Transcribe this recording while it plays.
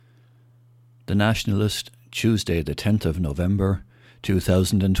The Nationalist, Tuesday the 10th of November,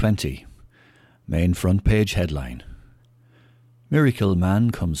 2020. Main front page headline. Miracle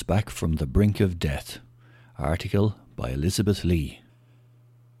Man comes back from the brink of death. Article by Elizabeth Lee.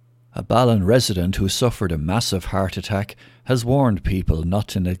 A Ballon resident who suffered a massive heart attack has warned people not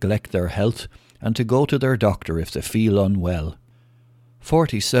to neglect their health and to go to their doctor if they feel unwell.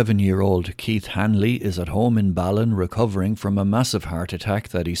 47-year-old Keith Hanley is at home in Ballon recovering from a massive heart attack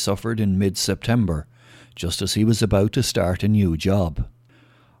that he suffered in mid-September, just as he was about to start a new job.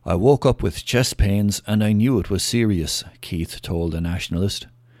 "I woke up with chest pains and I knew it was serious," Keith told The Nationalist.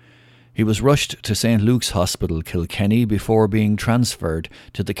 He was rushed to St Luke's Hospital, Kilkenny, before being transferred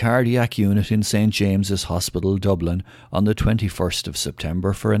to the cardiac unit in St James's Hospital, Dublin, on the 21st of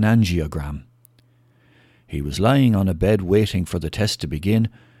September for an angiogram. He was lying on a bed waiting for the test to begin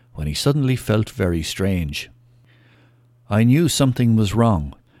when he suddenly felt very strange. "I knew something was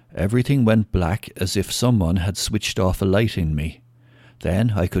wrong. Everything went black as if someone had switched off a light in me.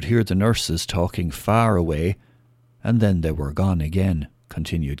 Then I could hear the nurses talking far away, and then they were gone again,"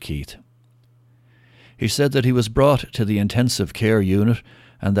 continued Keith. He said that he was brought to the intensive care unit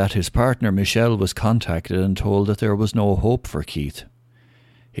and that his partner Michelle was contacted and told that there was no hope for Keith.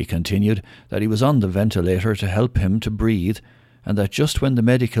 He continued that he was on the ventilator to help him to breathe, and that just when the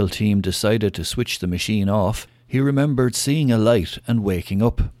medical team decided to switch the machine off, he remembered seeing a light and waking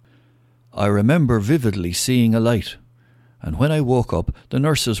up. "I remember vividly seeing a light. And when I woke up, the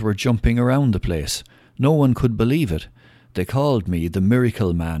nurses were jumping around the place. No one could believe it. They called me the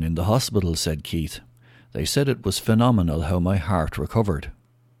Miracle Man in the hospital," said Keith. "They said it was phenomenal how my heart recovered."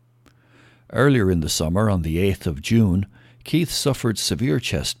 Earlier in the summer, on the 8th of June, Keith suffered severe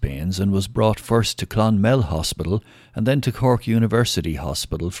chest pains and was brought first to Clonmel Hospital and then to Cork University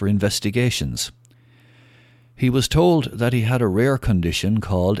Hospital for investigations. He was told that he had a rare condition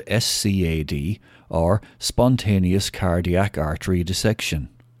called SCAD, or spontaneous cardiac artery dissection.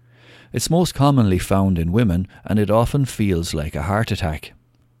 It's most commonly found in women, and it often feels like a heart attack.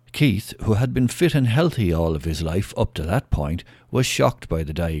 Keith, who had been fit and healthy all of his life up to that point, was shocked by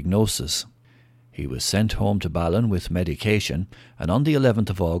the diagnosis. He was sent home to Ballon with medication, and on the 11th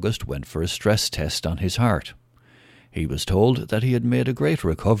of August went for a stress test on his heart. He was told that he had made a great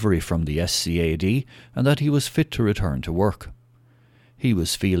recovery from the SCAD and that he was fit to return to work. He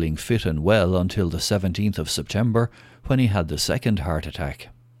was feeling fit and well until the 17th of September, when he had the second heart attack.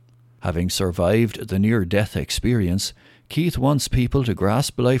 Having survived the near-death experience, Keith wants people to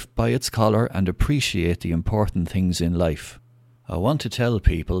grasp life by its collar and appreciate the important things in life. "I want to tell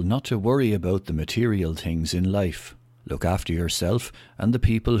people not to worry about the material things in life. Look after yourself and the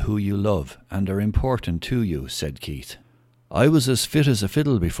people who you love and are important to you," said Keith. "I was as fit as a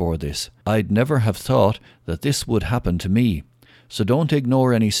fiddle before this. I'd never have thought that this would happen to me. So don't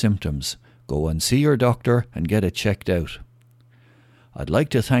ignore any symptoms. Go and see your doctor and get it checked out. I'd like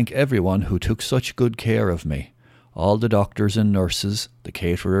to thank everyone who took such good care of me. All the doctors and nurses, the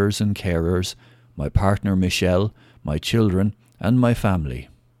caterers and carers, my partner Michelle, my children and my family.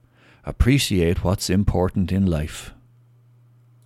 Appreciate what's important in life."